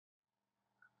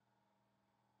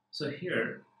So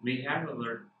here we have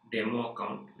our demo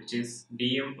account, which is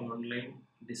DM online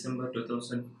December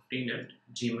 2015 at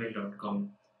gmail.com.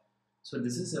 So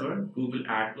this is our Google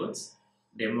AdWords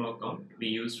demo account we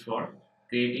use for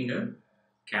creating a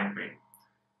campaign,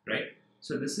 right?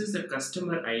 So this is the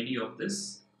customer ID of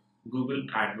this Google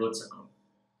AdWords account.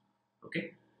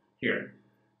 Okay, here.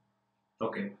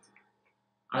 Okay,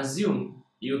 assume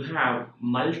you have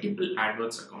multiple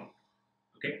AdWords account.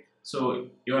 Okay, so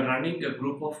you are running a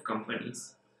group of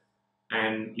companies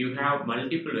and you have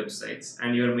multiple websites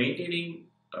and you are maintaining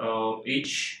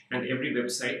each and every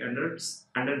website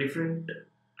under different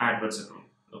AdWords account.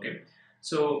 Okay,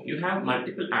 so you have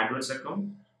multiple AdWords account,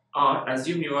 or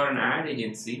assume you are an ad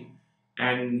agency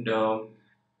and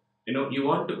you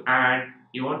want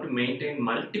to maintain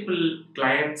multiple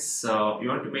clients. You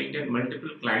want to maintain multiple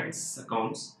clients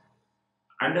accounts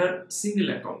under single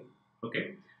account.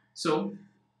 Okay, so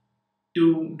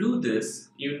to do this,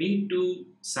 you need to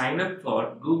sign up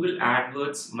for Google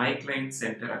AdWords My Client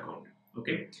Center account.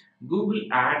 Okay, Google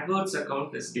AdWords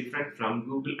account is different from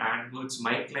Google AdWords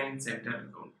My Client Center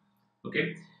account.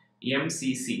 Okay,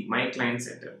 MCC My Client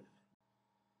Center.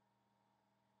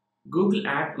 Google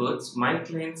AdWords My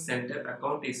Client Center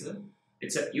account is a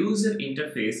it's a user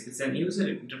interface. It's an user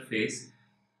interface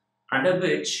under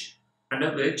which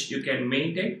you can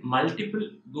maintain multiple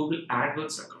Google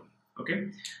AdWords account.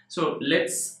 Okay, so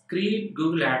let's create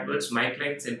Google AdWords My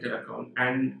Client Center account,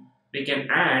 and we can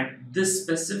add this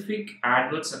specific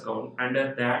AdWords account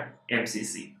under that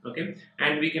MCC. Okay,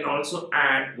 and we can also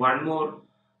add one more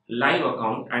live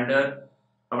account under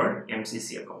our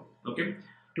MCC account. Okay,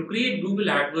 to create Google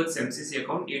AdWords MCC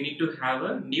account, you need to have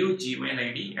a new Gmail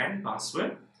ID and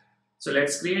password. So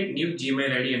let's create new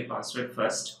Gmail ID and password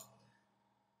first.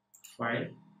 File.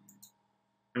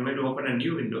 I'm going to open a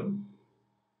new window.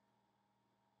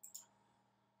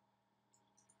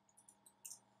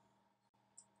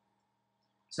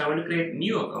 So I'm going to create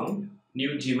new account,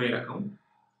 new Gmail account,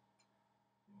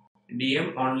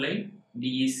 DM online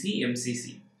DEC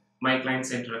MCC, my client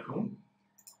center account.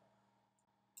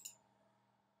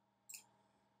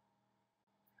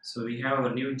 So we have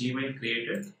our new Gmail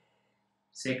created.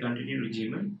 Say continue to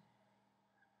Gmail.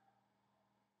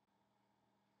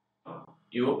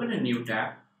 You open a new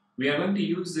tab. We are going to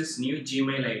use this new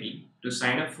Gmail ID to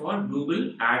sign up for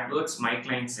Google AdWords My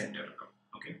Client Center account.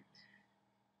 Okay.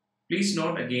 Please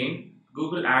note again,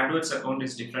 Google AdWords account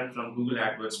is different from Google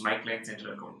AdWords My Client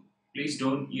Center account. Please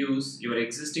don't use your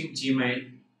existing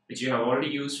Gmail which you have already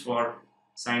used for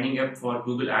signing up for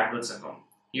Google AdWords account.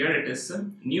 Here it is a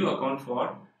new account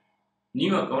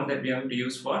that we are going to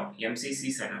use for MCC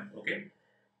signup. Okay.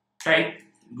 Type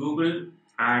Google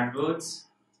AdWords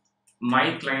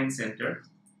My Client Center.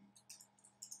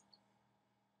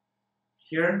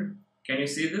 Here, can you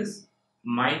see this?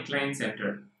 My Client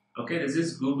Center. Okay, this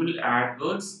is Google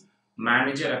AdWords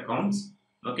Manager Accounts.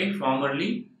 Okay,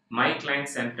 formerly My Client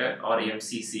Center or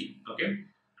MCC. Okay,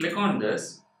 click on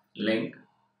this link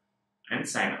and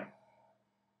sign up.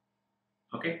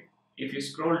 Okay, if you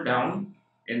scroll down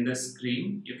in the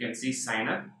screen, you can see sign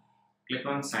up. Click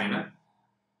on sign up.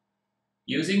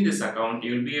 Using this account,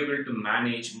 you will be able to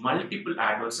manage multiple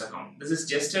AdWords accounts. This is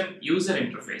just a user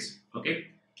interface. Okay.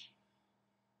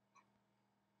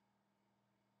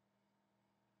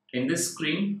 In this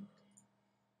screen,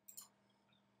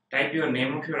 type your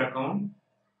name of your account.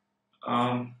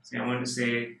 So I want to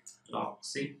say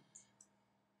Loxy.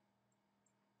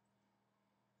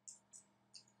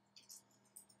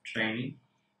 Training.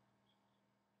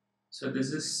 So this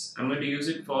is, I'm going to use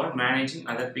it for managing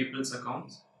other people's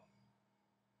accounts.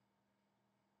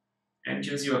 And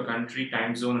choose your country,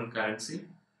 time zone and currency.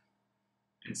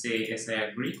 And say yes, I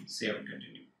agree. Save and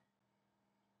continue.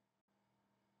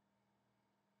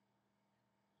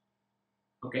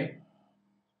 Okay.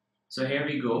 So here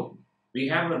we go. We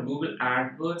have our Google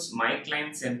AdWords My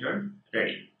Client Center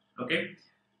ready. Okay.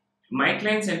 My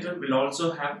Client Center will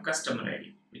also have customer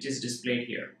ID, which is displayed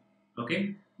here.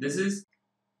 Okay. This is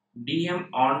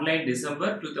DM Online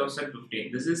December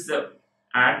 2015. This is the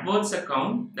AdWords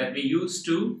account that we use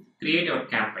to create our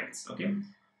campaigns. Okay.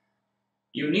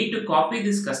 You need to copy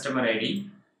this customer ID.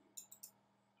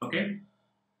 Okay.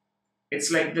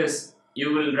 It's like this.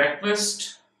 You will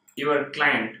request your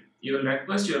client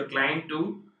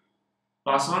to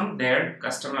pass on their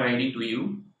customer ID to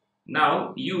you.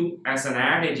 Now you as an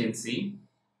ad agency,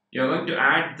 you're going to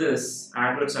add this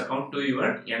AdWords account to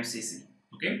your MCC.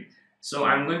 Okay, so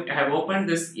I have opened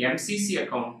this MCC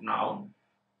account now.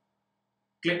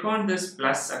 Click on this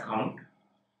plus account,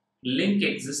 link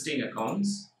existing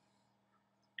accounts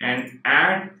and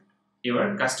add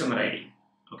your customer ID.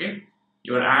 Okay,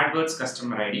 your AdWords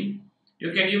customer ID.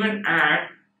 You can even add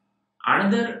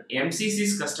another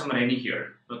MCC's customer ID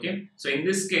here. Okay, so in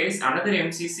this case, another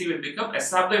MCC will become a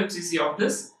sub MCC of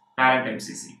this parent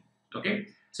MCC. Okay,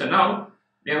 so now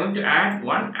we are going to add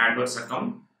one AdWords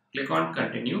account. Click on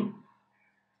continue.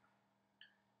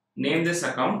 Name this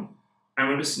account. I'm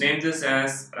going to name this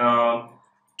as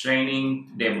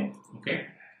training demo. Okay,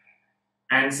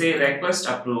 and say request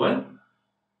approval.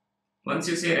 Once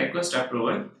you say request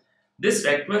approval, this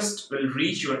request will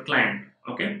reach your client.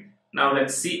 Okay, now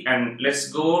let's see, and let's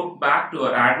go back to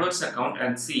our AdWords account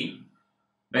and see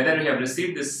whether we have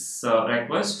received this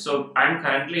request. So I'm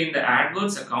currently in the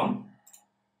AdWords account.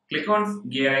 Click on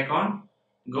gear icon,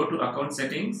 go to account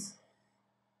settings.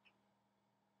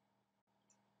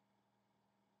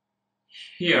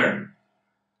 Here,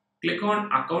 click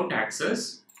on account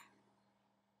access.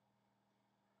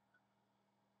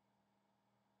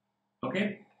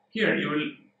 Okay, here you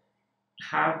will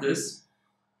have this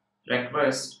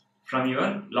request from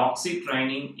your Loxy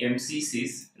Training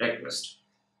MCC's request.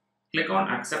 Click on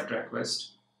accept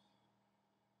request.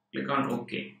 Click on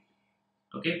OK.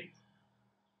 Okay,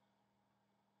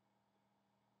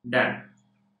 done.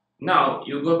 Now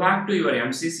you go back to your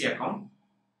MCC account.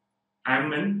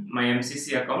 I'm in my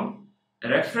MCC account.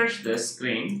 Refresh the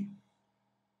screen.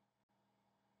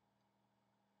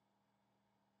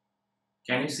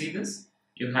 Can you see this?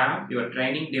 You have your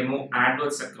training demo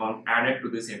AdWords account added to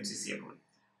this MCC account.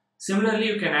 Similarly,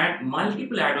 you can add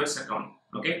multiple AdWords account.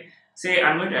 Okay, say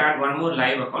I'm going to add one more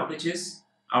live account, which is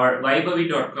our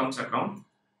Vaibavi.com's account.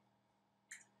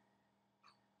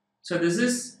 So this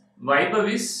is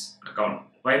Vaibavi's account,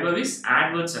 Vaibavi's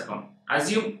AdWords account.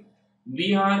 Assume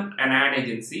we are an ad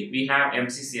agency, we have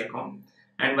MCC account,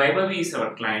 and Vaibavi is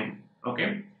our client.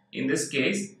 Okay, in this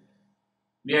case,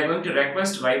 we are going to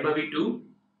request Vaibavi to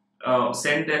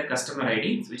send their customer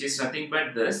ID, which is nothing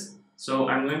but this. So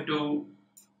I'm going to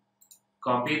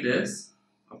copy this.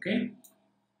 Okay,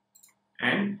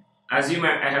 and assume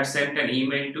I have sent an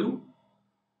email to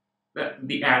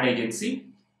the ad agency.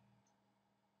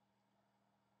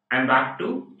 I'm back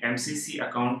to MCC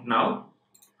account now.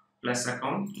 Plus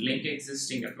account, link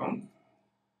existing account,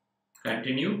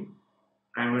 continue.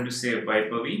 I'm going to say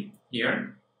Vaibavi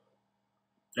here,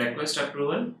 request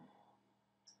approval,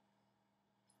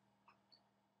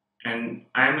 and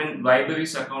I'm in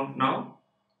Vaibavi's account now.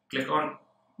 Click on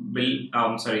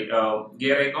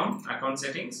gear icon, account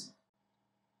settings,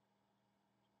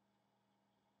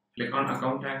 click on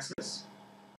account access.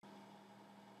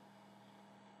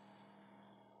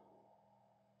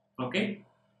 Okay,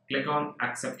 click on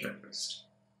accept request.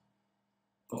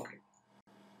 Okay,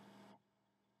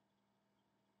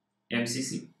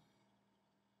 MCC.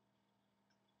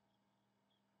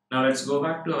 Now let's go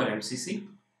back to our MCC.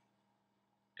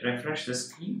 Refresh the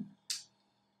screen.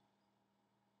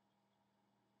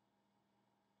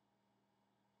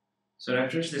 So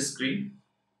refresh the screen.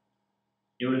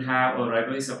 You will have a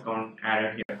Vaibavi's account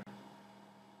added here.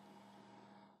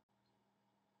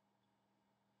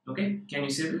 Okay, can you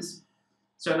see this?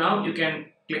 So now you can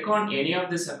click on any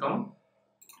of this account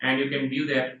and you can view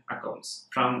their accounts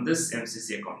from this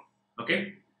MCC account.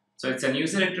 Okay, so it's an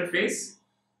user interface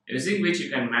using which you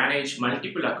can manage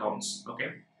multiple accounts.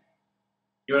 Okay,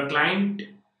 your client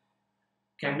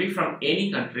can be from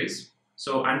any countries.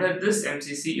 So under this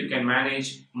MCC, you can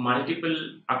manage multiple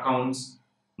accounts,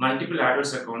 multiple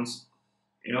AdWords accounts,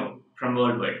 from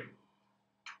worldwide.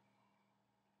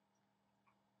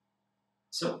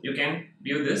 So you can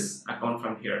view this account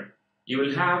from here. You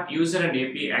will have user and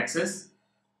API access,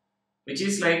 which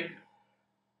is like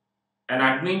an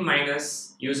admin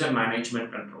minus user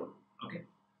management control. Okay.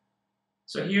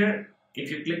 So here, if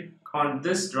you click on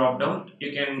this drop down,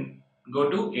 you can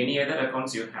go to any other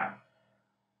accounts you have.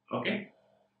 Okay.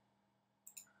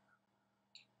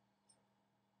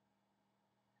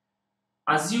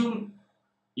 Assume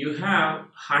you have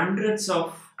hundreds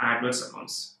of AdWords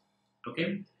accounts.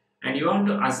 Okay, and you want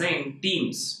to assign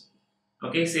teams.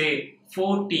 Okay, say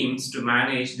 4 teams to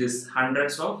manage this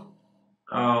hundreds of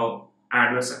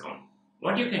AdWords account.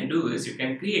 What you can do is you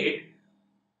can create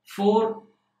 4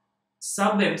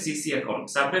 sub MCC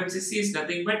accounts. Sub MCC is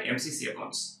nothing but MCC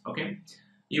accounts. Okay,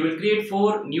 you will create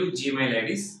 4 new Gmail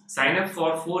IDs. Sign up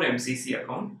for 4 MCC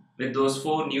account with those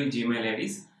 4 new Gmail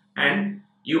IDs, and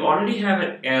you already have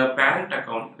a parent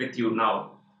account with you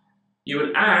now. You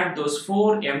will add those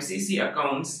 4 MCC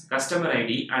accounts customer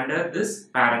ID under this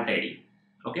parent ID.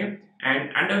 Okay,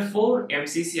 and under 4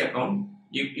 MCC account,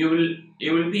 you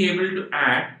will be able to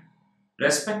add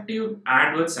respective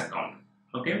AdWords account.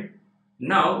 Okay,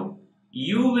 now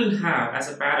you will have,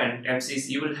 as a parent MCC,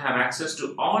 you will have access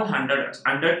to all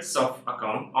hundreds of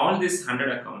account, all these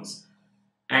 100 accounts,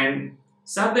 and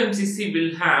sub MCC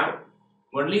will have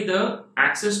only the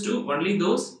access to only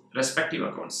those respective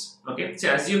accounts. Okay,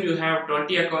 so assume you have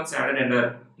 20 accounts added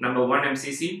under number 1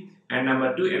 MCC, and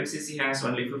number 2 MCC has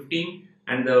only 15,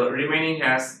 and the remaining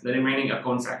has the remaining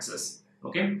accounts access.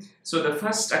 Okay, so the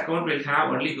first account will have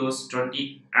only those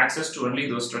 20 access to only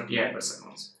those 20 AdWords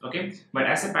accounts. Okay, but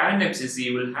as a parent MCC,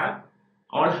 you will have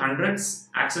all hundreds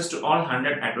access to all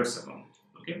 100 AdWords accounts.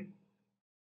 Okay.